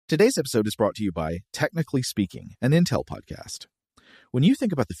Today's episode is brought to you by Technically Speaking, an Intel podcast. When you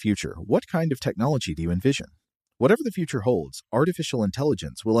think about the future, what kind of technology do you envision? Whatever the future holds, artificial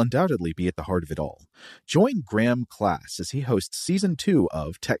intelligence will undoubtedly be at the heart of it all. Join Graham Class as he hosts Season 2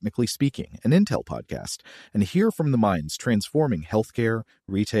 of Technically Speaking, an Intel podcast, and hear from the minds transforming healthcare,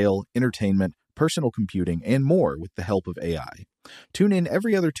 retail, entertainment, personal computing, and more with the help of AI. Tune in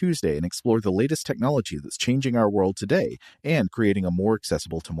every other Tuesday and explore the latest technology that's changing our world today and creating a more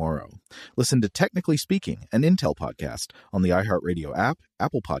accessible tomorrow. Listen to Technically Speaking, an Intel podcast on the iHeartRadio app,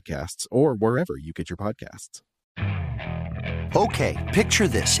 Apple Podcasts, or wherever you get your podcasts. Okay, picture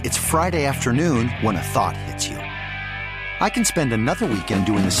this. It's Friday afternoon when a thought hits you. I can spend another weekend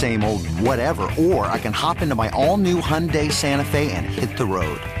doing the same old whatever, or I can hop into my all-new Hyundai Santa Fe and hit the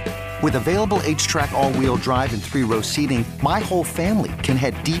road. With available H-Track all-wheel drive and 3-row seating, my whole family can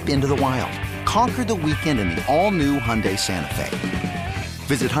head deep into the wild. Conquer the weekend in the all-new Hyundai Santa Fe.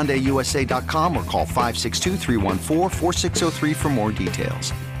 Visit HyundaiUSA.com or call 562-314-4603 for more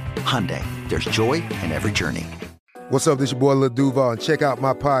details. Hyundai, there's joy in every journey. What's up, this is your boy Lil Duval, and check out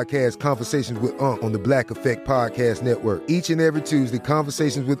my podcast, Conversations with Unc, on the Black Effect Podcast Network. Each and every Tuesday,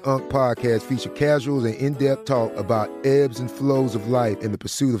 Conversations with Unc podcast feature casual and in-depth talk about ebbs and flows of life and the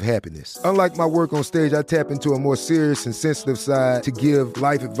pursuit of happiness. Unlike my work on stage, I tap into a more serious and sensitive side to give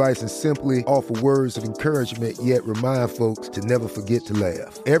life advice and simply offer words of encouragement, yet remind folks to never forget to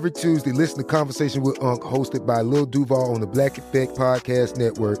laugh. Every Tuesday, listen to Conversation with Unc, hosted by Lil Duval on the Black Effect Podcast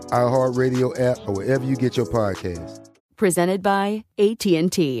Network, iHeartRadio app, or wherever you get your podcasts. Presented by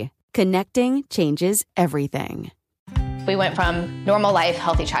AT&T. Connecting changes everything. We went from normal life,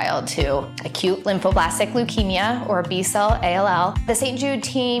 healthy child to acute lymphoblastic leukemia, or B-cell ALL. The St. Jude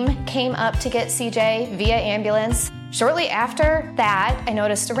team came up to get CJ via ambulance. Shortly after that, I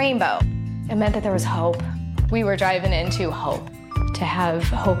noticed a rainbow. It meant that there was hope. We were driving into hope. To have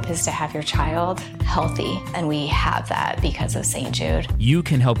hope is to have your child healthy, and we have that because of St. Jude. You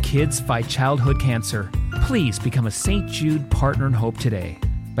can help kids fight childhood cancer. Please become a St. Jude Partner in Hope today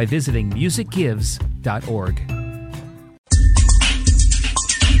by visiting musicgives.org.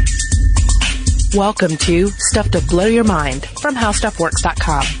 Welcome to Stuff to Blow Your Mind from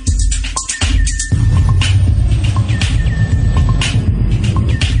HowStuffWorks.com.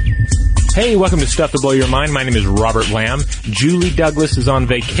 Hey, welcome to Stuff to Blow Your Mind. My name is Robert Lamb. Julie Douglas is on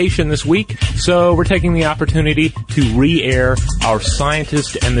vacation this week, so we're taking the opportunity to re-air our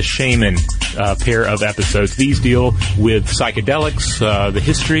Scientist and the Shaman pair of episodes. These deal with psychedelics, the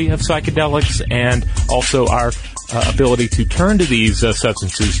history of psychedelics, and also our ability to turn to these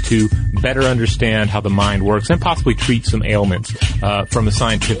substances to better understand how the mind works and possibly treat some ailments from a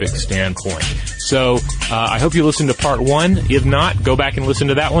scientific standpoint. So I hope you listened to part one. If not, go back and listen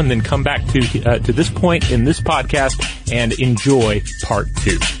to that one, then come back to this point in this podcast and enjoy part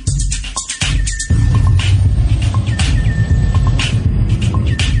two.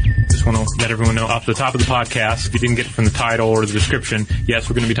 Just want to let everyone know off the top of the podcast, if you didn't get it from the title or the description, yes,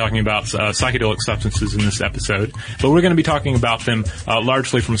 we're going to be talking about psychedelic substances in this episode, but we're going to be talking about them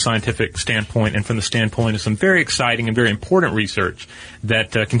largely from a scientific standpoint and from the standpoint of some very exciting and very important research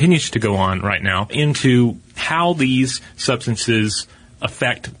that continues to go on right now into how these substances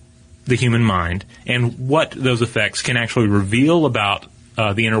affect the human mind and what those effects can actually reveal about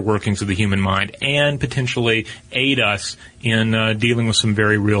the inner workings of the human mind and potentially aid us in dealing with some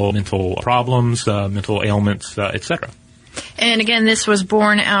very real mental problems, mental ailments, etc. And again, this was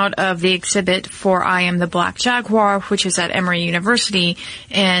born out of the exhibit for I Am the Black Jaguar, which is at Emory University.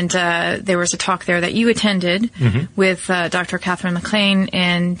 And there was a talk there that you attended with Dr. Catherine McLean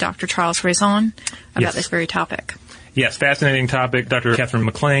and Dr. Charles Raison about this very topic. Yes, fascinating topic. Dr. Catherine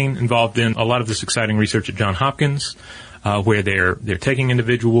McLean involved in a lot of this exciting research at Johns Hopkins, where they're taking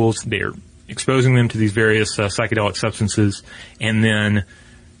individuals, they're exposing them to these various psychedelic substances, and then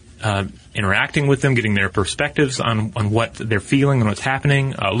interacting with them, getting their perspectives on what they're feeling and what's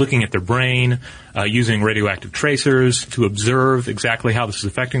happening, looking at their brain, using radioactive tracers to observe exactly how this is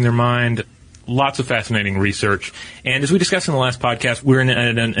affecting their mind. Lots of fascinating research. And as we discussed in the last podcast, we're in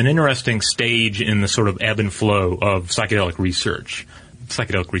an interesting stage in the sort of ebb and flow of psychedelic research.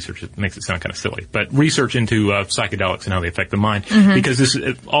 Psychedelic research, it makes it sound kind of silly, but research into psychedelics and how they affect the mind. Because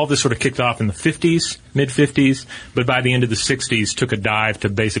all this sort of kicked off in the 50s, mid-50s, but by the end of the 60s took a dive to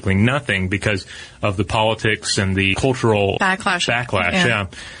basically nothing because of the politics and the cultural backlash. Yeah.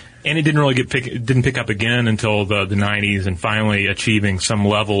 And it didn't really didn't pick up again until the 90s, and finally achieving some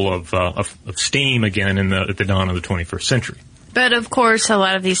level of steam again at the dawn of the 21st century. But, of course, a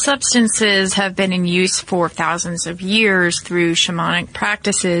lot of these substances have been in use for thousands of years through shamanic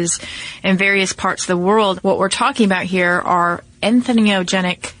practices in various parts of the world. What we're talking about here are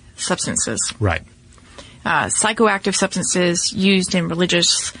entheogenic substances. Right. Psychoactive substances used in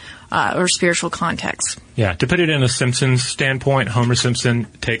religious or spiritual contexts. Yeah, to put it in a Simpsons standpoint, Homer Simpson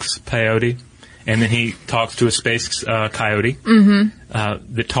takes peyote, and then he talks to a space coyote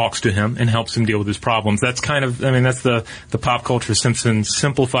that talks to him and helps him deal with his problems. That's kind of, that's the pop culture Simpsons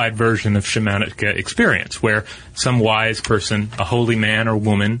simplified version of shamanic experience, where some wise person, a holy man or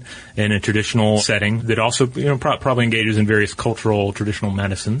woman in a traditional setting that also, probably engages in various cultural traditional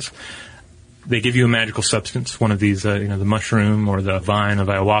medicines. They give you a magical substance, one of these, the mushroom or the vine of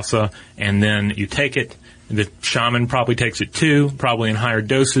ayahuasca, and then you take it. The shaman probably takes it too, probably in higher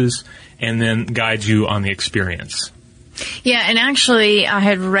doses, and then guides you on the experience. Yeah, and actually I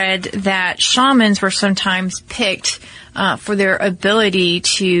had read that shamans were sometimes picked for their ability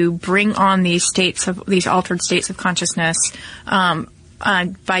to bring on these altered states of consciousness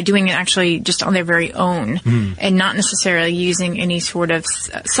by doing it actually just on their very own and not necessarily using any sort of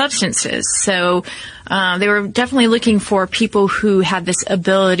substances. So they were definitely looking for people who had this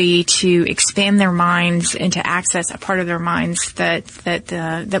ability to expand their minds and to access a part of their minds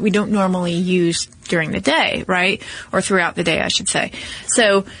that we don't normally use during the day, right? Or throughout the day, I should say.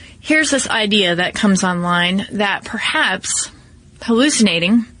 So here's this idea that comes online that perhaps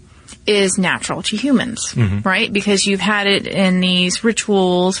hallucinating is natural to humans, right? Because you've had it in these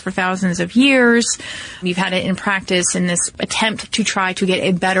rituals for thousands of years. You've had it in practice in this attempt to try to get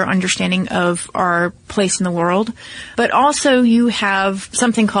a better understanding of our place in the world. But also you have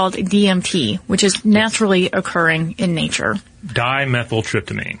something called DMT, which is naturally occurring in nature.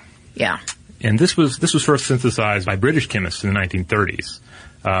 Dimethyltryptamine. Yeah. And this was first synthesized by British chemists in the 1930s.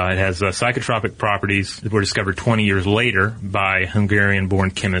 It has psychotropic properties that were discovered 20 years later by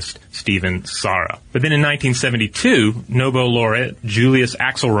Hungarian-born chemist Stephen Sara. But then in 1972, Nobel laureate Julius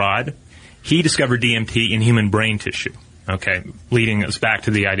Axelrod, he discovered DMT in human brain tissue. Okay, leading us back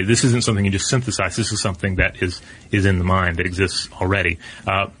to the idea this isn't something you just synthesize. This is something that is in the mind, that exists already.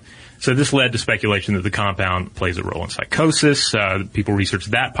 So this led to speculation that the compound plays a role in psychosis. People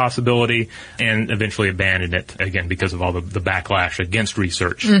researched that possibility and eventually abandoned it, again, because of all the backlash against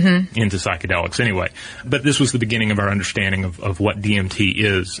research into psychedelics anyway. But this was the beginning of our understanding of what DMT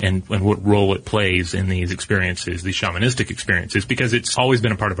is and what role it plays in these experiences, these shamanistic experiences, because it's always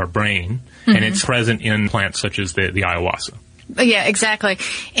been a part of our brain and it's present in plants such as the ayahuasca. Yeah, exactly.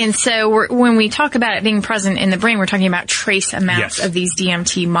 And so when we talk about it being present in the brain, we're talking about trace amounts of these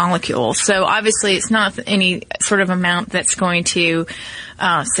DMT molecules. So obviously it's not any sort of amount that's going to,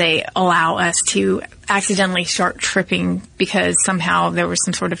 allow us to accidentally start tripping because somehow there was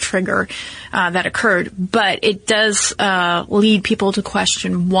some sort of trigger that occurred. But it does lead people to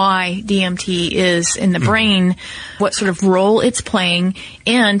question why DMT is in the brain, what sort of role it's playing,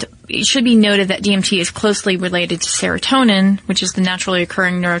 and it should be noted that DMT is closely related to serotonin, which is the naturally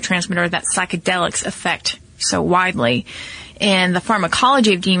occurring neurotransmitter that psychedelics affect so widely. And the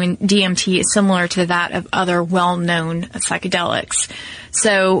pharmacology of DMT is similar to that of other well-known psychedelics.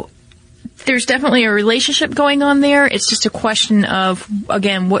 So there's definitely a relationship going on there. It's just a question of,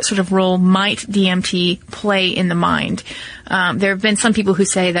 again, what sort of role might DMT play in the mind? There have been some people who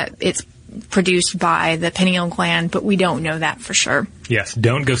say that it's produced by the pineal gland, but we don't know that for sure. Yes,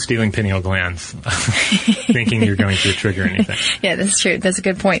 don't go stealing pineal glands thinking you're going to trigger anything. Yeah, that's true. That's a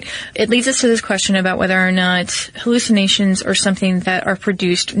good point. It leads us to this question about whether or not hallucinations are something that are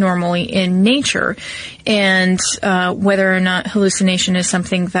produced normally in nature, and whether or not hallucination is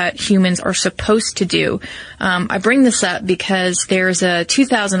something that humans are supposed to do. I bring this up because there's a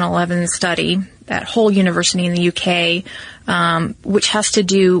 2011 study at Hull University in the UK, which has to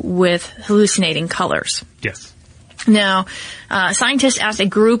do with hallucinating colors. Yes. Now, scientists asked a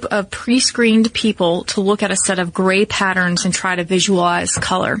group of pre-screened people to look at a set of gray patterns and try to visualize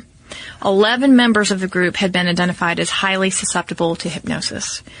color. 11 members of the group had been identified as highly susceptible to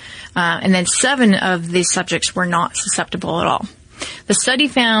hypnosis. And then 7 of these subjects were not susceptible at all. The study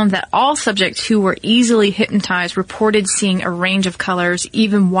found that all subjects who were easily hypnotized reported seeing a range of colors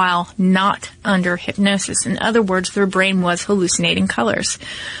even while not under hypnosis. In other words, their brain was hallucinating colors.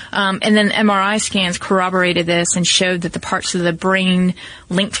 And then MRI scans corroborated this and showed that the parts of the brain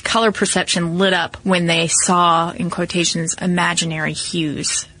linked to color perception lit up when they saw, in quotations, imaginary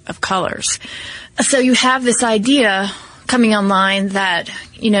hues of colors. So you have this idea coming online that,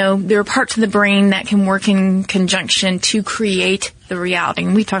 there are parts of the brain that can work in conjunction to create the reality.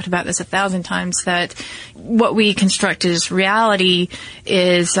 And we've talked about this 1,000 times, that what we construct as reality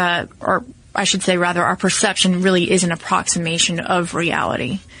is, or I should say rather, our perception really is an approximation of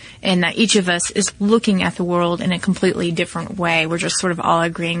reality. And that each of us is looking at the world in a completely different way. We're just sort of all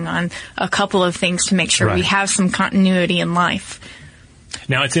agreeing on a couple of things to make sure we have some continuity in life.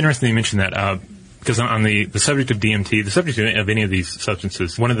 Now, it's interesting you mentioned that, because on the subject of DMT, the subject of any of these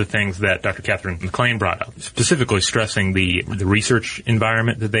substances, one of the things that Dr. Catherine McLean brought up, specifically stressing the research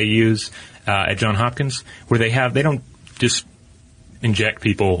environment that they use at Johns Hopkins, where they don't just inject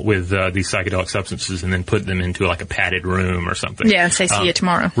people with these psychedelic substances and then put them into like a padded room or something. Yeah, and say see you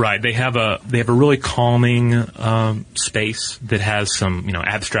tomorrow. Right. They have a really calming space that has some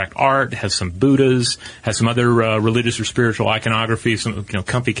abstract art, has some Buddhas, has some other religious or spiritual iconography, some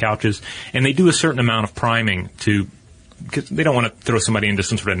comfy couches, and they do a certain amount of priming because they don't want to throw somebody into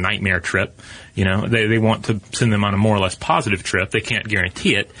some sort of nightmare trip. They want to send them on a more or less positive trip. They can't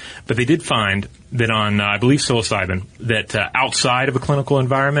guarantee it, but they did find that on, I believe, psilocybin, that outside of a clinical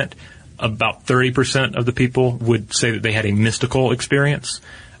environment, about 30% of the people would say that they had a mystical experience.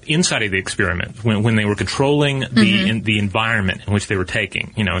 Inside of the experiment, when they were controlling the environment in which they were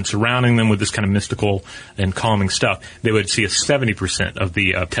taking, and surrounding them with this kind of mystical and calming stuff, they would see 70% of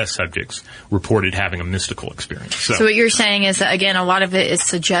the test subjects reported having a mystical experience. So what you're saying is that, again, a lot of it is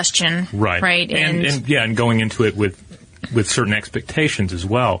suggestion, right? And going into it with certain expectations as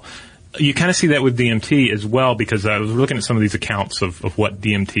well. You kind of see that with DMT as well, because I was looking at some of these accounts of what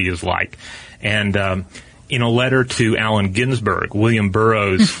DMT is like, and in a letter to Allen Ginsberg, William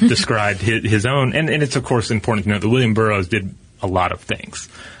Burroughs described his own, and it's of course important to note that William Burroughs did a lot of things.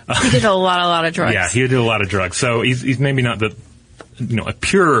 He did a lot of drugs. Yeah, he did a lot of drugs. So he's maybe not a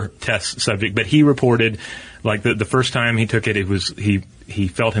pure test subject, but he reported like the first time he took it, he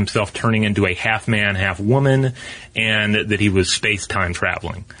felt himself turning into a half man, half woman, and that he was space-time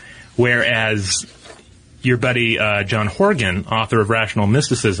traveling. Whereas your buddy John Horgan, author of Rational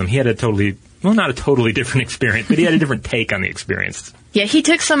Mysticism, he had not a totally different experience, but he had a different take on the experience. Yeah, he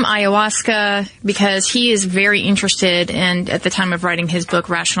took some ayahuasca because he is very interested, and at the time of writing his book,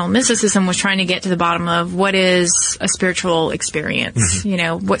 Rational Mysticism, was trying to get to the bottom of what is a spiritual experience.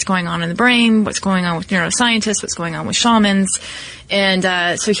 What's going on in the brain, what's going on with neuroscientists, what's going on with shamans.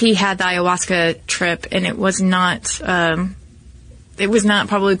 And so he had the ayahuasca trip, and it was not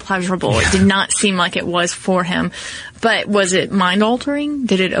probably pleasurable. It did not seem like it was for him. But was it mind-altering?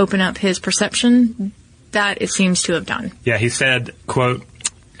 Did it open up his perception? That it seems to have done. Yeah, he said, quote,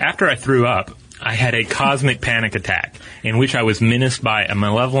 "After I threw up, I had a cosmic panic attack in which I was menaced by a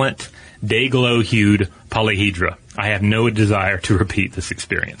malevolent, day-glow-hued polyhedra. I have no desire to repeat this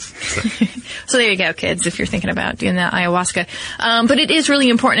experience." So there you go, kids, if you're thinking about doing that ayahuasca. But it is really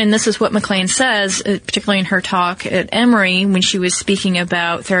important, and this is what McLean says, particularly in her talk at Emory, when she was speaking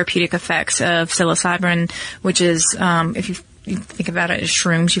about therapeutic effects of psilocybin, which is, if you think about it as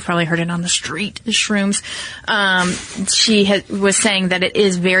shrooms, you've probably heard it on the street as shrooms. She was saying that it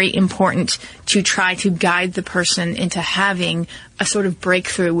is very important to try to guide the person into having a sort of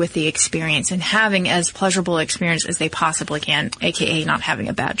breakthrough with the experience and having as pleasurable experience as they possibly can, aka not having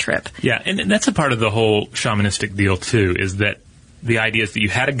a bad trip. Yeah, and that's a part of the whole shamanistic deal too, is that the idea is that you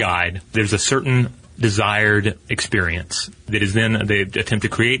had a guide, there's a certain desired experience that is then they attempt to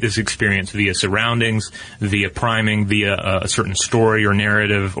create this experience via surroundings, via priming, via a certain story or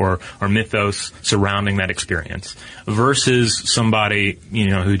narrative or mythos surrounding that experience, versus somebody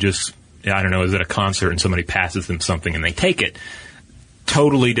who just is at a concert and somebody passes them something and they take it.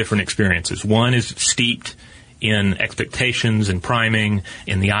 Totally different experiences. One is steeped in expectations and priming,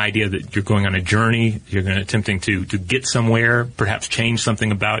 in the idea that you're going on a journey, you're attempting to get somewhere, perhaps change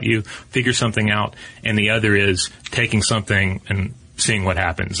something about you, figure something out, and the other is taking something and seeing what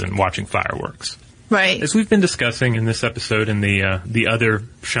happens and watching fireworks. Right. As we've been discussing in this episode and the other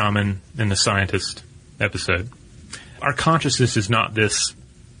shaman and the scientist episode, our consciousness is not this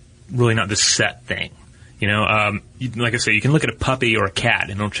set thing. Like I say, you can look at a puppy or a cat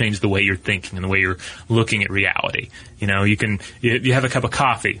and it'll change the way you're thinking and the way you're looking at reality. You have a cup of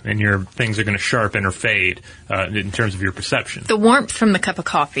coffee and your things are going to sharpen or fade in terms of your perception. The warmth from the cup of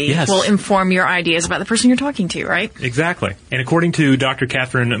coffee will inform your ideas about the person you're talking to, right? Exactly. And according to Dr.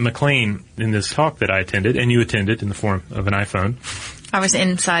 Catherine McLean in this talk that I attended, and you attended in the form of an iPhone. I was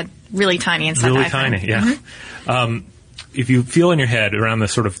really tiny inside the iPhone. Really tiny, yeah. Mm-hmm. If you feel in your head around the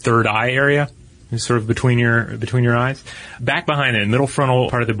sort of third eye area, sort of between your eyes, back behind it, middle frontal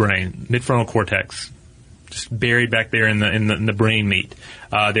part of the brain, midfrontal cortex, just buried back there in the brain meat.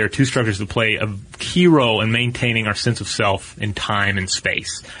 There are two structures that play a key role in maintaining our sense of self in time and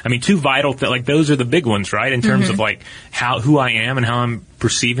space. I mean, two vital those are the big ones, right? In terms of who I am and how I'm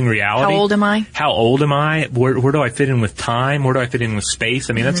perceiving reality. How old am I? How old am I? Where do I fit in with time? Where do I fit in with space?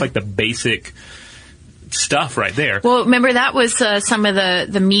 I mean, that's like the basic stuff right there. Well, remember that was some of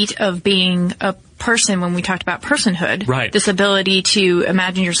the meat of being a person when we talked about personhood. Right. This ability to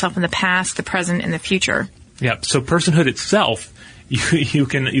imagine yourself in the past, the present, and the future. Yeah. So personhood itself you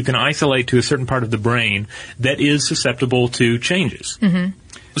can isolate to a certain part of the brain that is susceptible to changes. Mm-hmm.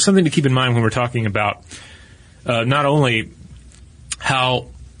 Something to keep in mind when we're talking about not only how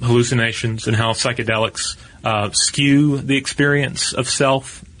hallucinations and how psychedelics skew the experience of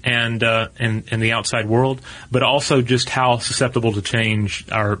self and the outside world, but also just how susceptible to change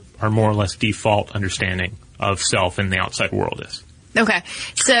our more or less default understanding of self and the outside world is. Okay.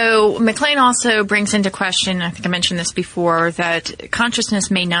 So McLean also brings into question, I think I mentioned this before, that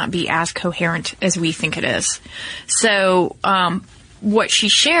consciousness may not be as coherent as we think it is. So what she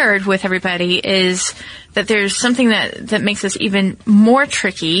shared with everybody is that there's something that makes this even more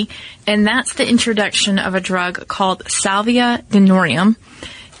tricky, and that's the introduction of a drug called salvia dinurium.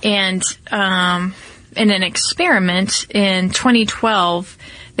 And in an experiment in 2012,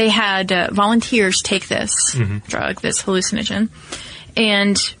 they had volunteers take this drug, this hallucinogen.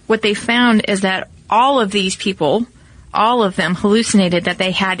 And what they found is that all of these people, all of them hallucinated that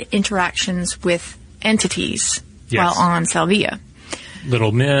they had interactions with entities while on salvia.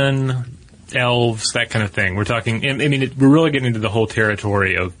 Little men, elves, that kind of thing. We're talking, I mean, we're really getting into the whole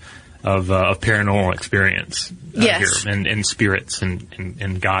territory of paranormal experience here, and spirits and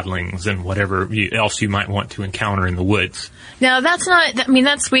godlings and whatever else you might want to encounter in the woods. Now, that's not, I mean,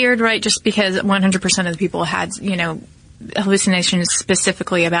 that's weird, right? Just because 100% of the people had, hallucinations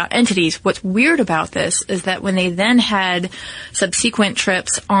specifically about entities. What's weird about this is that when they then had subsequent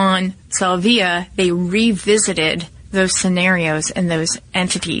trips on salvia, they revisited those scenarios and those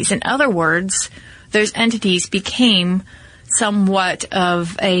entities. In other words, those entities became somewhat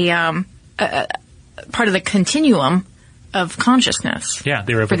of a part of the continuum of consciousness. Yeah,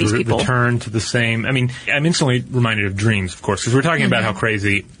 they were able to return to the same. I mean, I'm instantly reminded of dreams, of course, because we're talking about how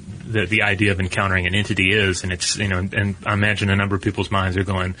crazy the idea of encountering an entity is, and it's, and I imagine a number of people's minds are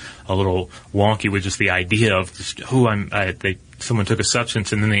going a little wonky with just the idea of just someone took a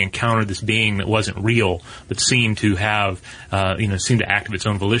substance and then they encountered this being that wasn't real, but seemed to have, seemed to act of its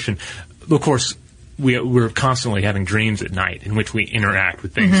own volition. Of course, we're constantly having dreams at night in which we interact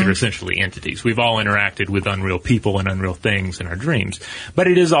with things that are essentially entities. We've all interacted with unreal people and unreal things in our dreams, but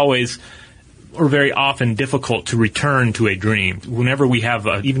it is always, or very often, difficult to return to a dream. Whenever we have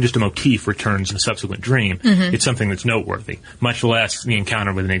even just a motif returns in a subsequent dream, it's something that's noteworthy, much less the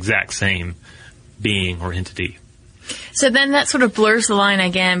encounter with an exact same being or entity. So then that sort of blurs the line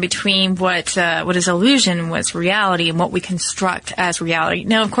again between what is illusion, what's reality, and what we construct as reality.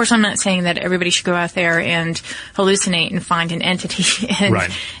 Now, of course, I'm not saying that everybody should go out there and hallucinate and find an entity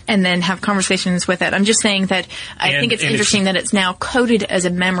and then have conversations with it. I'm just saying that I think it's interesting that it's now coded as a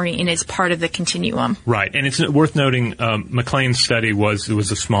memory and is part of the continuum. Right. And it's worth noting, McLean's study was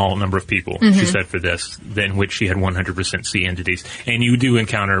a small number of people, she said, for this, in which she had 100% see entities. And you do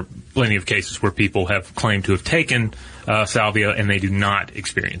encounter plenty of cases where people have claimed to have taken salvia and they do not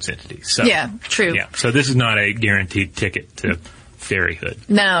experience entities. So, yeah, true. Yeah, so this is not a guaranteed ticket to fairyhood.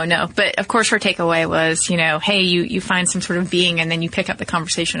 No. But of course her takeaway was, hey, you find some sort of being and then you pick up the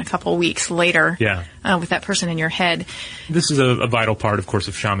conversation a couple of weeks later with that person in your head. This is a vital part, of course,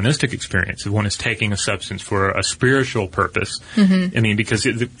 of shamanistic experience. If one is taking a substance for a spiritual purpose, I mean, because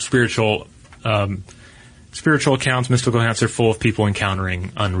the spiritual accounts, mystical accounts, are full of people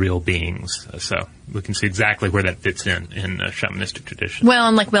encountering unreal beings. So we can see exactly where that fits in shamanistic tradition. Well,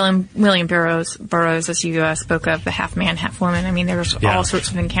 and like William Burroughs, as you spoke of, the half man, half woman. I mean, there's all sorts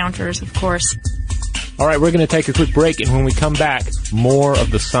of encounters, of course. All right, we're going to take a quick break, and when we come back, more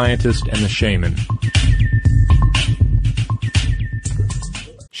of the scientist and the shaman.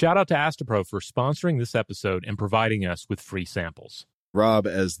 Shout out to Astapro for sponsoring this episode and providing us with free samples. Rob,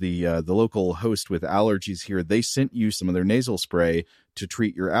 as the local host with allergies here, they sent you some of their nasal spray to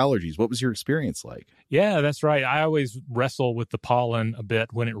treat your allergies. What was your experience like? Yeah, that's right. I always wrestle with the pollen a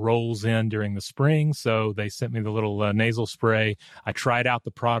bit when it rolls in during the spring, so they sent me the little nasal spray. I tried out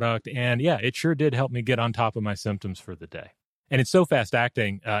the product, and yeah, it sure did help me get on top of my symptoms for the day. And it's so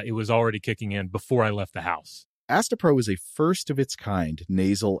fast-acting, it was already kicking in before I left the house. Astapro is a first-of-its-kind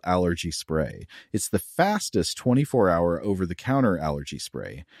nasal allergy spray. It's the fastest 24-hour over-the-counter allergy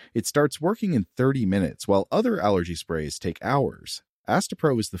spray. It starts working in 30 minutes, while other allergy sprays take hours.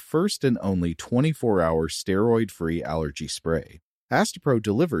 Astapro is the first and only 24-hour steroid-free allergy spray. Astapro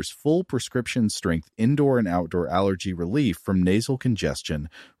delivers full prescription-strength indoor and outdoor allergy relief from nasal congestion,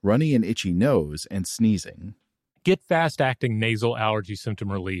 runny and itchy nose, and sneezing. Get fast-acting nasal allergy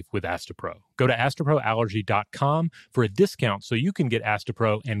symptom relief with Astapro. Go to astaproallergy.com for a discount so you can get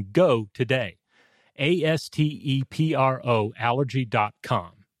Astapro and go today. ASTEPRO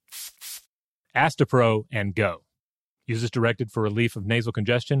allergy.com. Astapro and go. Use as directed for relief of nasal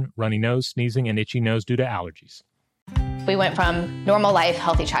congestion, runny nose, sneezing, and itchy nose due to allergies. We went from normal life,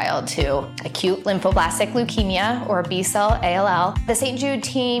 healthy child to acute lymphoblastic leukemia, or B-cell ALL. The St. Jude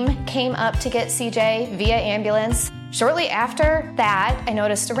team came up to get CJ via ambulance. Shortly after that, I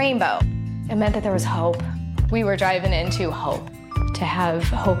noticed a rainbow. It meant that there was hope. We were driving into hope. To have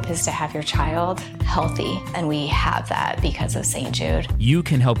hope is to have your child healthy, and we have that because of St. Jude. You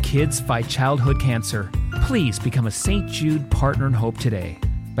can help kids fight childhood cancer. Please become a St. Jude Partner in Hope today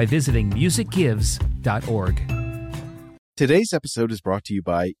by visiting musicgives.org. Today's episode is brought to you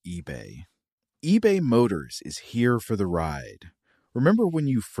by eBay. eBay Motors is here for the ride. Remember when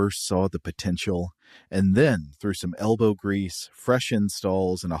you first saw the potential? And then, through some elbow grease, fresh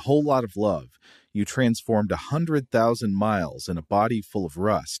installs, and a whole lot of love, you transformed 100,000 miles and a body full of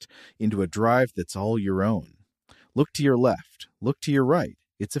rust into a drive that's all your own. Look to your left. Look to your right.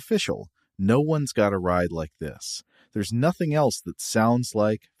 It's official. No one's got a ride like this. There's nothing else that sounds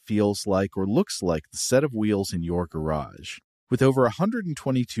like, feels like, or looks like the set of wheels in your garage. With over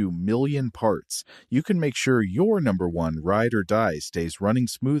 122 million parts, you can make sure your number one ride or die stays running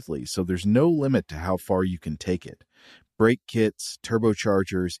smoothly, so there's no limit to how far you can take it. Brake kits,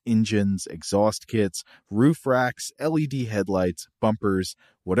 turbochargers, engines, exhaust kits, roof racks, LED headlights, bumpers,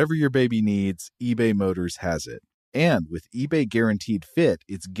 whatever your baby needs, eBay Motors has it. And with eBay Guaranteed Fit,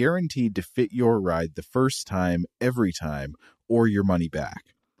 it's guaranteed to fit your ride the first time, every time, or your money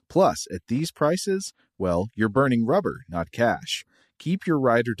back. Plus, at these prices, well, you're burning rubber, not cash. Keep your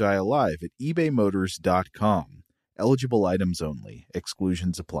ride or die alive at ebaymotors.com. Eligible items only.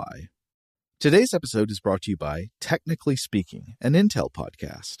 Exclusions apply. Today's episode is brought to you by Technically Speaking, an Intel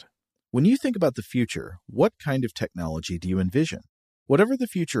podcast. When you think about the future, what kind of technology do you envision? Whatever the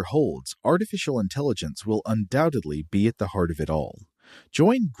future holds, artificial intelligence will undoubtedly be at the heart of it all.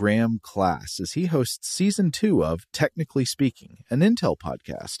 Join Graham Class as he hosts Season 2 of Technically Speaking, an Intel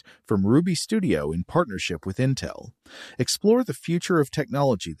podcast from Ruby Studio in partnership with Intel. Explore the future of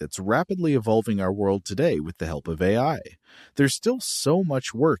technology that's rapidly evolving our world today with the help of AI. There's still so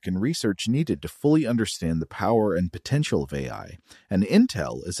much work and research needed to fully understand the power and potential of AI, and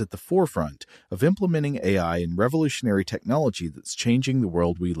Intel is at the forefront of implementing AI in revolutionary technology that's changing the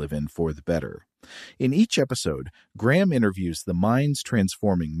world we live in for the better. In each episode, Graham interviews the minds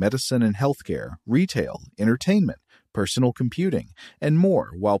transforming medicine and healthcare, retail, entertainment, personal computing, and more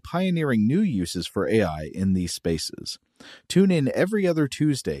while pioneering new uses for AI in these spaces. Tune in every other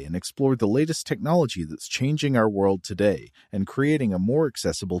Tuesday and explore the latest technology that's changing our world today and creating a more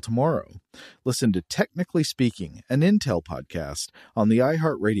accessible tomorrow. Listen to Technically Speaking, an Intel podcast on the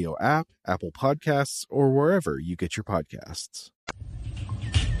iHeartRadio app, Apple Podcasts, or wherever you get your podcasts.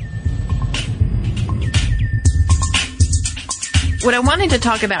 What I wanted to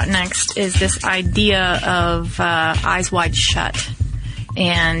talk about next is this idea of eyes wide shut,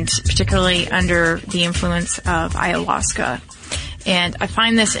 and particularly under the influence of ayahuasca. And I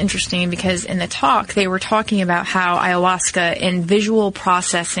find this interesting because in the talk, they were talking about how ayahuasca and visual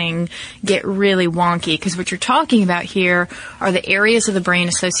processing get really wonky, because what you're talking about here are the areas of the brain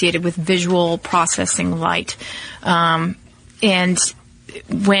associated with visual processing light. And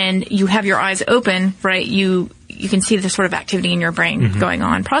when you have your eyes open, right, you can see the sort of activity in your brain going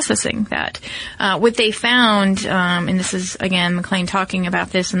on, processing that. What they found, and this is, again, McLean talking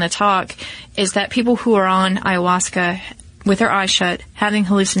about this in the talk, is that people who are on ayahuasca with their eyes shut, having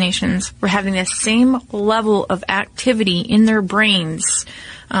hallucinations, were having the same level of activity in their brains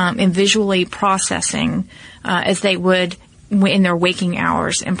in visually processing as they would in their waking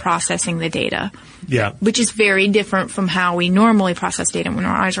hours and processing the data. Yeah. Which is very different from how we normally process data when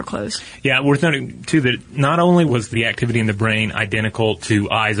our eyes are closed. Yeah, worth noting, too, that not only was the activity in the brain identical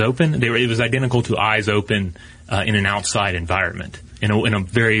to eyes open, it was identical to eyes open in an outside environment, in a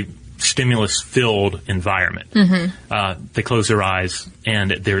very stimulus-filled environment. They close their eyes,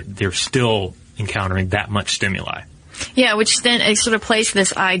 and they're still encountering that much stimuli. Yeah, which then it sort of plays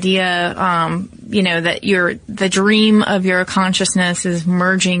this idea, that the dream of your consciousness is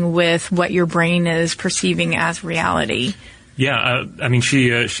merging with what your brain is perceiving as reality. Yeah, she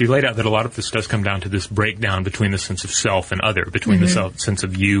laid out that a lot of this does come down to this breakdown between the sense of self and other, between the sense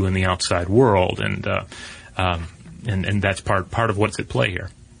of you and the outside world, and that's part of what's at play here.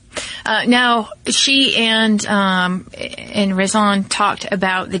 Now, she and Rezan talked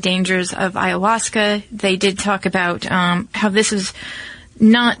about the dangers of ayahuasca. They did talk about how this is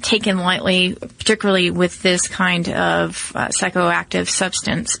not taken lightly, particularly with this kind of psychoactive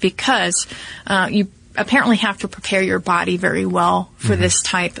substance, because you apparently have to prepare your body very well for this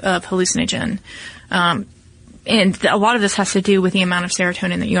type of hallucinogen. And a lot of this has to do with the amount of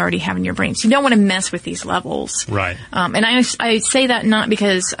serotonin that you already have in your brain. So you don't want to mess with these levels. Right. And I say that not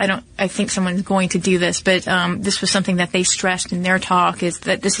because I think someone's going to do this, but this was something that they stressed in their talk, is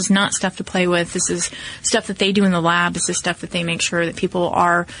that this is not stuff to play with. This is stuff that they do in the lab. This is stuff that they make sure that people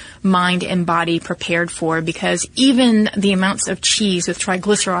are mind and body prepared for, because even the amounts of cheese with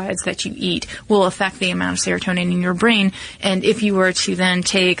triglycerides that you eat will affect the amount of serotonin in your brain. And if you were to then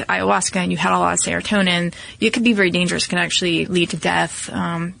take ayahuasca and you had a lot of serotonin, it could be very dangerous. It can actually lead to death.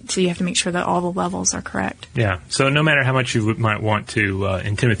 So you have to make sure that all the levels are correct. Yeah. So no matter how much you might want to,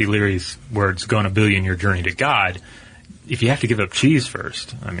 in Timothy Leary's words, go on a billion-year journey to God, if you have to give up cheese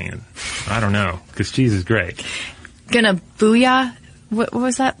first, I mean, I don't know, because cheese is great. Gonna booyah? What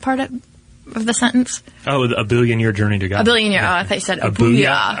was that part of the sentence? Oh, a billion-year journey to God. A billion year. Oh, I thought you said a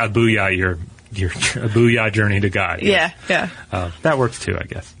booyah. A booyah, your a booyah journey to God. Yes. Yeah. That works too, I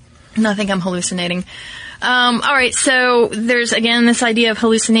guess. No, I think I'm hallucinating. All right, so there's, again, this idea of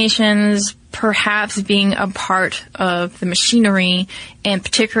hallucinations perhaps being a part of the machinery, and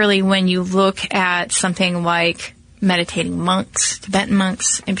particularly when you look at something like meditating monks, Tibetan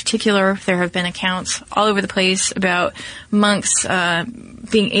monks in particular. There have been accounts all over the place about monks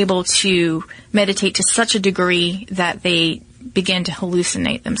being able to meditate to such a degree that they begin to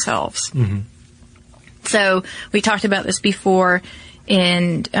hallucinate themselves. Mm-hmm. So we talked about this before,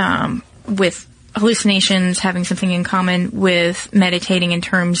 and with hallucinations having something in common with meditating in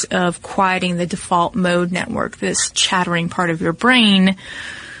terms of quieting the default mode network, this chattering part of your brain,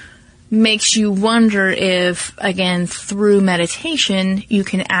 makes you wonder if, again, through meditation, you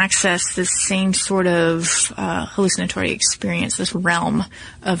can access this same sort of hallucinatory experience, this realm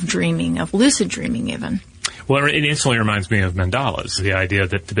of dreaming, of lucid dreaming even. Well, it instantly reminds me of mandalas. The idea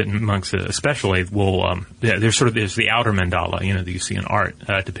that Tibetan monks, especially, will there's the outer mandala, that you see in art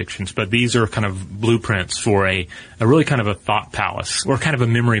depictions, but these are kind of blueprints for a really kind of a thought palace, or kind of a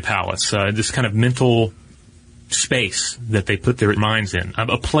memory palace. This kind of mental space that they put their minds in,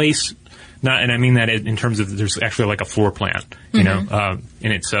 a place. And I mean that in terms of there's actually like a floor plan, and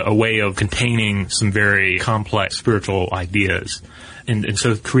it's a way of containing some very complex spiritual ideas, and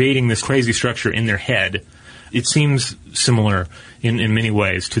so creating this crazy structure in their head. It seems similar in many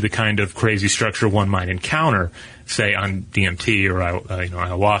ways to the kind of crazy structure one might encounter, say, on DMT or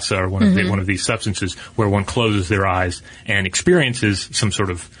ayahuasca or one of these substances, where one closes their eyes and experiences some sort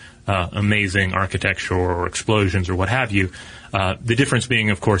of amazing architecture or explosions or what have you. The difference being,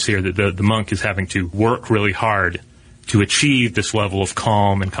 of course, here that the monk is having to work really hard to achieve this level of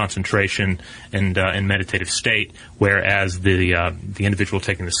calm and concentration and meditative state, whereas the individual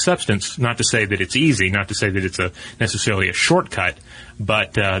taking the substance, not to say that it's easy, not to say that it's necessarily a shortcut,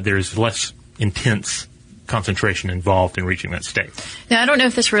 but there's less intense concentration involved in reaching that state. Now, I don't know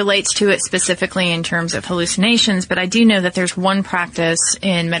if this relates to it specifically in terms of hallucinations, but I do know that there's one practice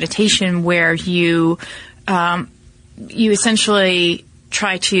in meditation where you essentially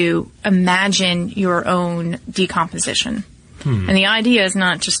try to imagine your own decomposition. And the idea is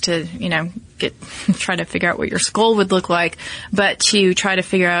not just to, try to figure out what your skull would look like, but to try to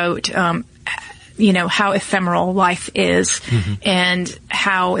figure out, how ephemeral life is and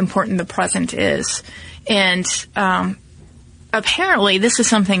how important the present is. And apparently this is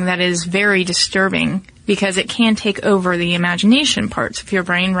something that is very disturbing because it can take over the imagination parts of your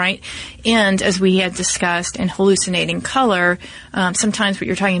brain, right? And as we had discussed in hallucinating color, sometimes what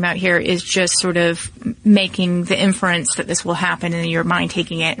you're talking about here is just sort of making the inference that this will happen and your mind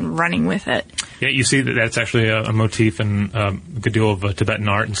taking it and running with it. Yeah, you see that's actually a motif in a good deal of Tibetan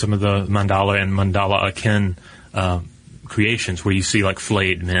art and some of the mandala and mandala akin creations where you see like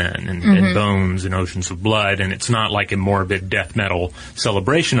flayed men and bones and oceans of blood, and it's not like a morbid death metal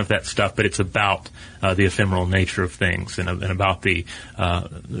celebration of that stuff, but it's about the ephemeral nature of things and about the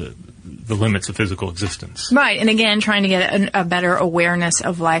limits of physical existence. Right, and again, trying to get a better awareness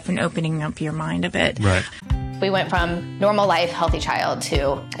of life and opening up your mind a bit. Right. We went from normal life, healthy child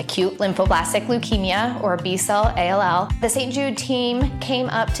to acute lymphoblastic leukemia, or B-cell ALL. The St. Jude team came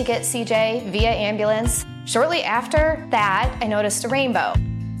up to get CJ via ambulance. Shortly after that, I noticed a rainbow.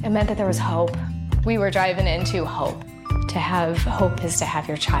 It meant that there was hope. We were driving into hope. To have hope is to have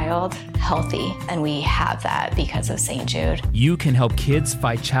your child healthy, and we have that because of St. Jude. You can help kids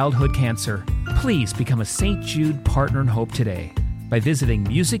fight childhood cancer. Please become a St. Jude Partner in Hope today by visiting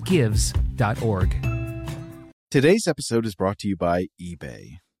musicgives.org. Today's episode is brought to you by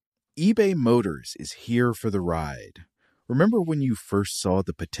eBay. eBay Motors is here for the ride. Remember when you first saw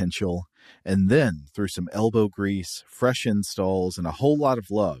the potential? And then, through some elbow grease, fresh installs, and a whole lot of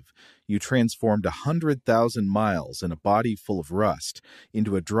love, you transformed 100,000 miles and a body full of rust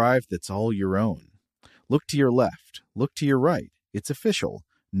into a drive that's all your own. Look to your left. Look to your right. It's official.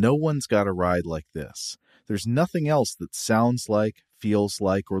 No one's got a ride like this. There's nothing else that sounds like, feels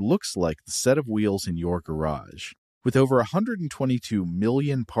like, or looks like the set of wheels in your garage. With over 122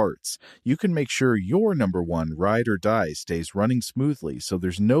 million parts, you can make sure your number one ride or die stays running smoothly, so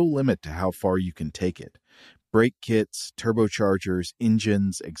there's no limit to how far you can take it. Brake kits, turbochargers,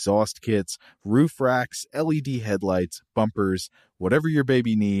 engines, exhaust kits, roof racks, LED headlights, bumpers, whatever your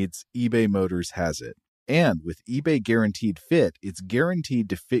baby needs, eBay Motors has it. And with eBay Guaranteed Fit, it's guaranteed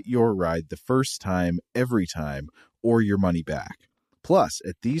to fit your ride the first time, every time, or your money back. Plus,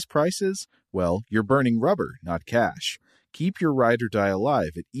 at these prices, well, you're burning rubber, not cash. Keep your ride or die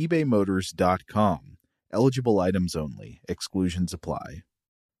alive at ebaymotors.com. Eligible items only. Exclusions apply.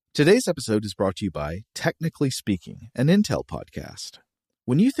 Today's episode is brought to you by Technically Speaking, an Intel podcast.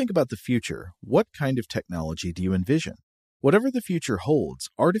 When you think about the future, what kind of technology do you envision? Whatever the future holds,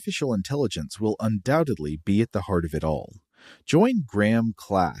 artificial intelligence will undoubtedly be at the heart of it all. Join Graham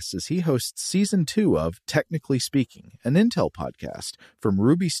Class as he hosts Season 2 of Technically Speaking, an Intel podcast from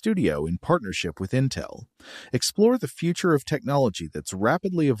Ruby Studio in partnership with Intel. Explore the future of technology that's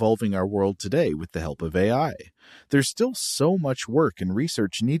rapidly evolving our world today with the help of AI. There's still so much work and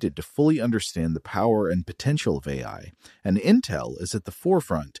research needed to fully understand the power and potential of AI, and Intel is at the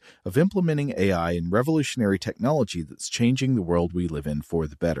forefront of implementing AI in revolutionary technology that's changing the world we live in for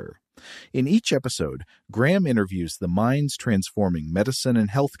the better. In each episode, Graham interviews the minds transforming medicine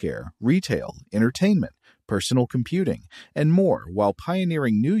and healthcare, retail, entertainment, personal computing, and more while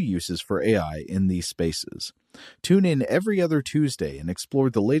pioneering new uses for AI in these spaces. Tune in every other Tuesday and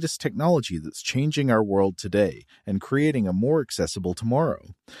explore the latest technology that's changing our world today and creating a more accessible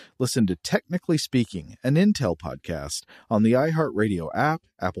tomorrow. Listen to Technically Speaking, an Intel podcast on the iHeartRadio app,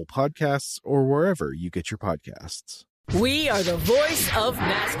 Apple Podcasts, or wherever you get your podcasts. We are the voice of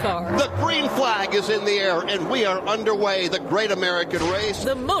NASCAR. The green flag is in the air, and we are underway. The Great American Race.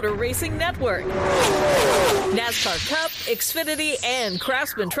 The Motor Racing Network. NASCAR Cup, Xfinity, and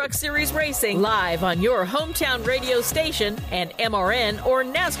Craftsman Truck Series Racing live on your hometown radio station and MRN or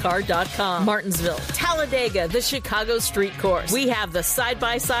NASCAR.com. Martinsville, Talladega, the Chicago Street Course. We have the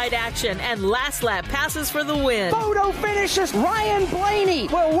side-by-side action and last lap passes for the win. Photo finishes. Ryan Blaney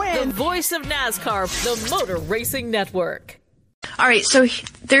will win. The voice of NASCAR, the Motor Racing Network. All right, so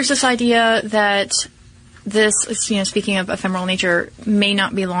there's this idea that this, speaking of ephemeral nature, may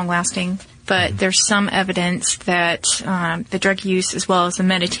not be long-lasting, but there's some evidence that the drug use as well as the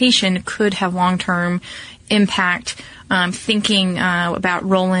meditation could have long-term impact. Thinking about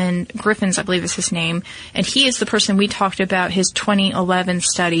Roland Griffins, I believe is his name, and he is the person we talked about his 2011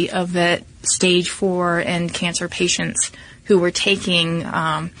 study of the stage 4 and cancer patients who were taking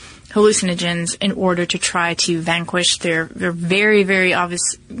hallucinogens in order to try to vanquish their very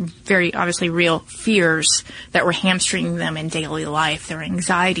obviously real fears that were hamstringing them in daily life, their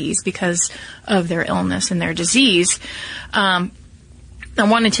anxieties because of their illness and their disease. I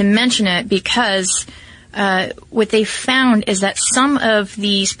wanted to mention it because what they found is that some of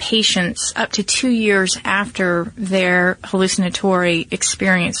these patients, up to 2 years after their hallucinatory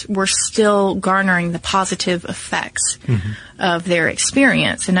experience, were still garnering the positive effects of their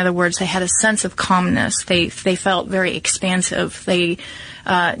experience. In other words, they had a sense of calmness. They felt very expansive. They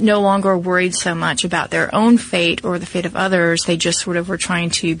no longer worried so much about their own fate or the fate of others. They just sort of were trying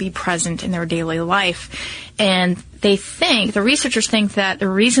to be present in their daily life. And the researchers think that the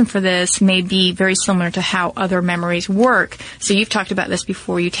reason for this may be very similar to how other memories work. So you've talked about this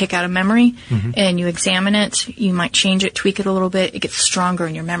before. You take out a memory and you examine it. You might change it, tweak it a little bit. It gets stronger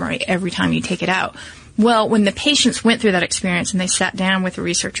in your memory every time you take it out. Well, when the patients went through that experience and they sat down with the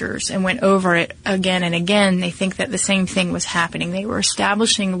researchers and went over it again and again, they think that the same thing was happening. They were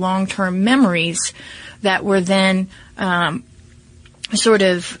establishing long-term memories that were then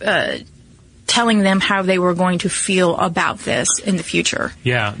telling them how they were going to feel about this in the future.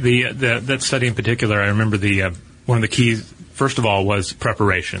 Yeah, that study in particular, I remember one of the keys, first of all, was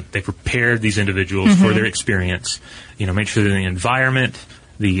preparation. They prepared these individuals for their experience. Made sure that the environment,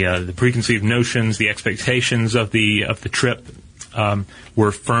 the preconceived notions, the expectations of the trip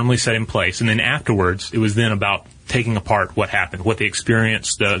were firmly set in place. And then afterwards, it was then about taking apart what happened, what they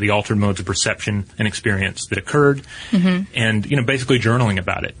experienced, the altered modes of perception and experience that occurred, and basically journaling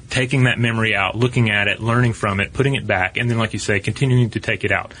about it, taking that memory out, looking at it, learning from it, putting it back, and then, like you say, continuing to take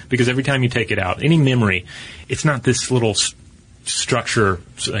it out. Because every time you take it out, any memory, it's not this little structure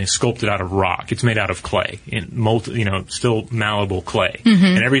sculpted out of rock. It's made out of clay, still malleable clay.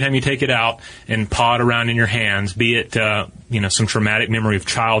 And every time you take it out and paw it around in your hands, be it some traumatic memory of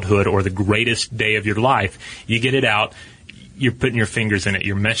childhood or the greatest day of your life, you get it out, you're putting your fingers in it,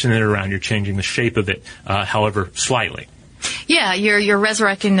 you're meshing it around, you're changing the shape of it, however slightly. Yeah, you're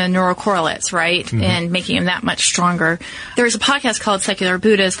resurrecting the neural correlates, right? Mm-hmm. And making them that much stronger. There's a podcast called Secular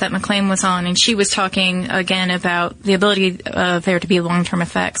Buddhist that McLean was on, and she was talking again about the ability of there to be long-term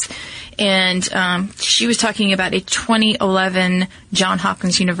effects. And she was talking about a 2011 Johns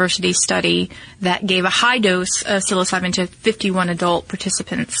Hopkins University study that gave a high dose of psilocybin to 51 adult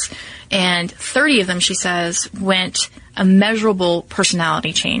participants. And 30 of them, she says, went a measurable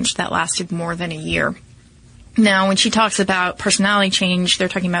personality change that lasted more than a year. Now, when she talks about personality change, they're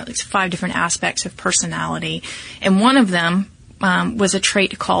talking about 5 different aspects of personality. And one of them was a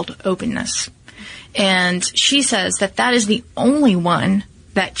trait called openness. And she says that is the only one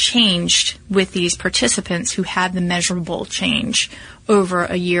that changed with these participants who had the measurable change over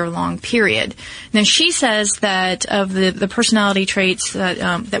a year-long period. Now, she says that of the personality traits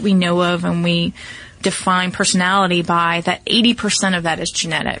that we know of and we define personality by, that 80% of that is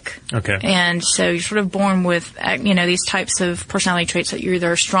genetic. Okay. And so you're sort of born with, these types of personality traits that you're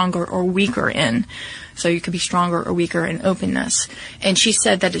either stronger or weaker in. So you could be stronger or weaker in openness. And she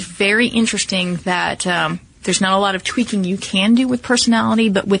said that it's very interesting that there's not a lot of tweaking you can do with personality,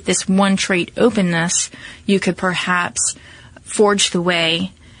 but with this one trait, openness, you could perhaps forge the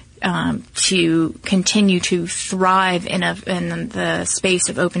way to continue to thrive in the space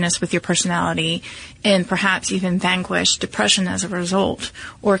of openness with your personality, and perhaps even vanquish depression as a result,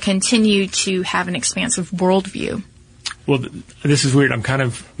 or continue to have an expansive worldview. Well, this is weird.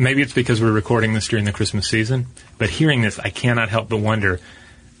 Maybe it's because we're recording this during the Christmas season, but hearing this, I cannot help but wonder,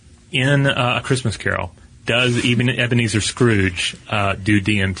 in A Christmas Carol, does even Ebenezer Scrooge do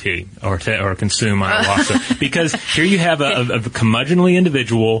DMT or consume ayahuasca? Because here you have a curmudgeonly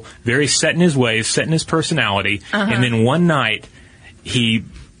individual, very set in his ways, set in his personality, and then one night he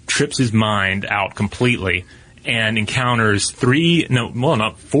trips his mind out completely and encounters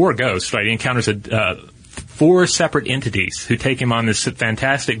 4 ghosts, right? He encounters 4 separate entities who take him on this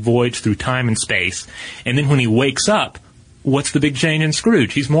fantastic voyage through time and space. And then when he wakes up, what's the big change in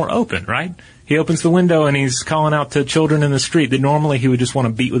Scrooge? He's more open, right? He opens the window and he's calling out to children in the street that normally he would just want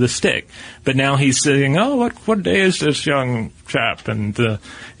to beat with a stick. But now he's saying, "Oh, what day is this young chap?" And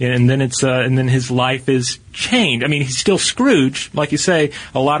then his life is changed. I mean, he's still Scrooge, like you say.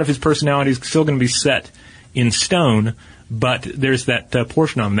 A lot of his personality is still going to be set in stone, but there's that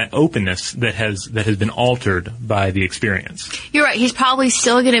portion of him, that openness that has been altered by the experience. You're right. He's probably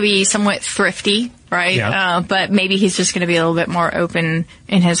still going to be somewhat thrifty, right? Yeah. But maybe he's just going to be a little bit more open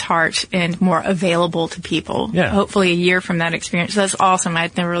in his heart and more available to people. Yeah. Hopefully a year from that experience. That's awesome.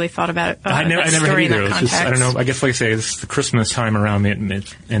 I'd never really thought about it. I never had either. It's just, I don't know. I guess, like I say, it's the Christmas time around and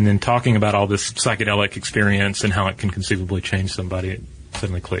then talking about all this psychedelic experience and how it can conceivably change somebody. It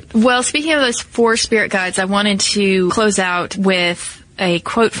suddenly clicked. Well, speaking of those 4 spirit guides, I wanted to close out with a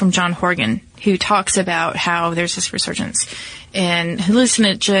quote from John Horgan, who talks about how there's this resurgence in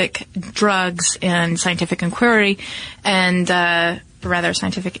hallucinogenic drugs and scientific inquiry,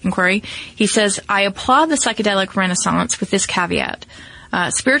 scientific inquiry. He says, "I applaud the psychedelic renaissance with this caveat.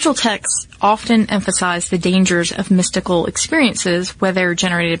 Spiritual texts often emphasize the dangers of mystical experiences, whether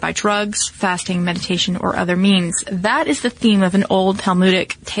generated by drugs, fasting, meditation, or other means. That is the theme of an old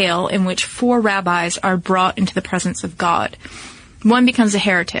Talmudic tale in which 4 rabbis are brought into the presence of God. One becomes a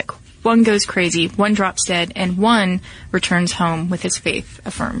heretic, one goes crazy, one drops dead, and one returns home with his faith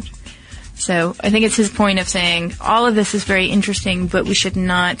affirmed." So I think it's his point of saying all of this is very interesting, but we should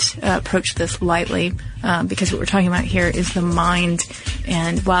not approach this lightly, because what we're talking about here is the mind.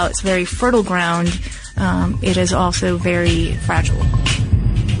 And while it's very fertile ground, it is also very fragile.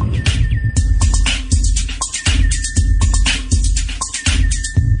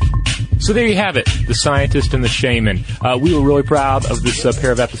 So there you have it, The Scientist and the Shaman. We were really proud of this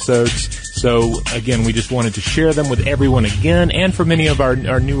pair of episodes. So, again, we just wanted to share them with everyone again, and for many of our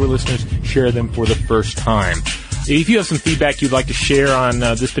newer listeners, share them for the first time. If you have some feedback you'd like to share on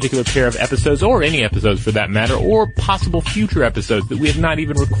this particular pair of episodes, or any episodes for that matter, or possible future episodes that we have not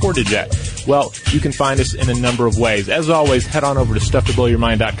even recorded yet, well, you can find us in a number of ways. As always, head on over to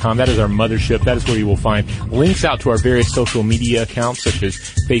StuffToBlowYourMind.com. That is our mothership. That is where you will find links out to our various social media accounts, such as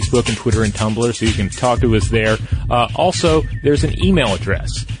Facebook and Twitter and Tumblr, so you can talk to us there. Also, there's an email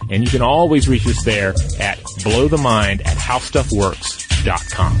address, and you can always reach us there at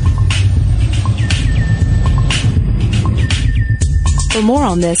blowthemind@howstuffworks.com. For more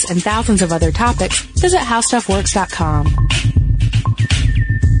on this and thousands of other topics, visit howstuffworks.com.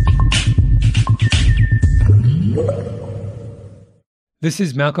 This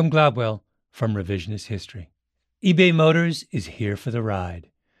is Malcolm Gladwell from Revisionist History. eBay Motors is here for the ride.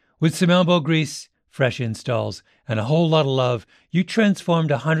 With some elbow grease, fresh installs, and a whole lot of love, you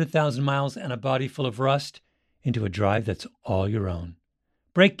transformed 100,000 miles and a body full of rust into a drive that's all your own.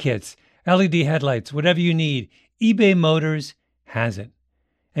 Brake kits, LED headlights, whatever you need, eBay Motors has it.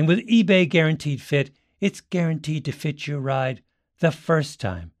 And with eBay Guaranteed Fit, it's guaranteed to fit your ride the first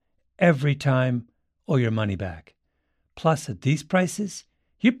time, every time, or your money back. Plus, at these prices,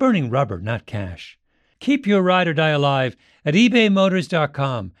 you're burning rubber, not cash. Keep your ride or die alive at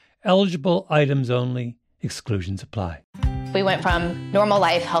ebaymotors.com. Eligible items only. Exclusions apply. We went from normal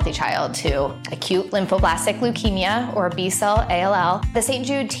life, healthy child to acute lymphoblastic leukemia or B-cell ALL. The St.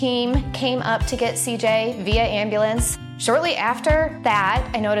 Jude team came up to get CJ via ambulance. Shortly after that,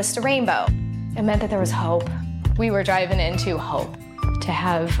 I noticed a rainbow. It meant that there was hope. We were driving into hope. To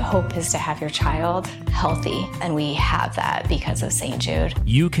have hope is to have your child healthy, and we have that because of St. Jude.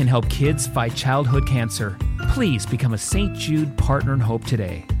 You can help kids fight childhood cancer. Please become a St. Jude Partner in Hope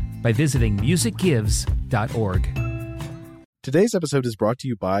today by visiting musicgives.org. Today's episode is brought to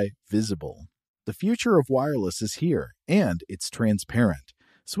you by Visible. The future of wireless is here, and it's transparent.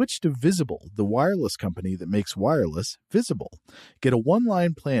 Switch to Visible, the wireless company that makes wireless visible. Get a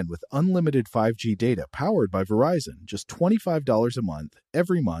one-line plan with unlimited 5G data powered by Verizon, just $25 a month,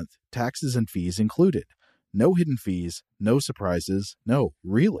 every month, taxes and fees included. No hidden fees, no surprises, no,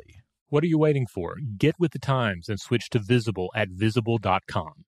 really. What are you waiting for? Get with the times and switch to Visible at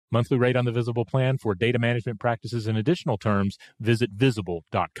Visible.com. Monthly rate on the Visible plan for data management practices and additional terms, visit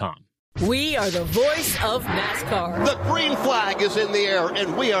Visible.com. We are the voice of NASCAR. The green flag is in the air,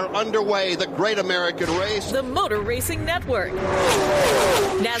 and we are underway. The Great American Race. The Motor Racing Network.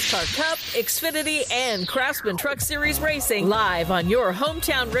 NASCAR Cup, Xfinity, and Craftsman Truck Series Racing live on your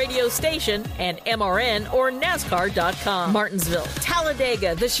hometown radio station and MRN or NASCAR.com. Martinsville,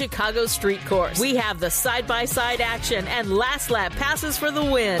 Talladega, the Chicago Street Course. We have the side-by-side action and last lap passes for the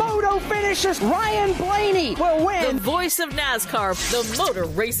win. Photo finishes. Ryan Blaney will win. The voice of NASCAR, the Motor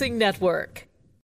Racing Network.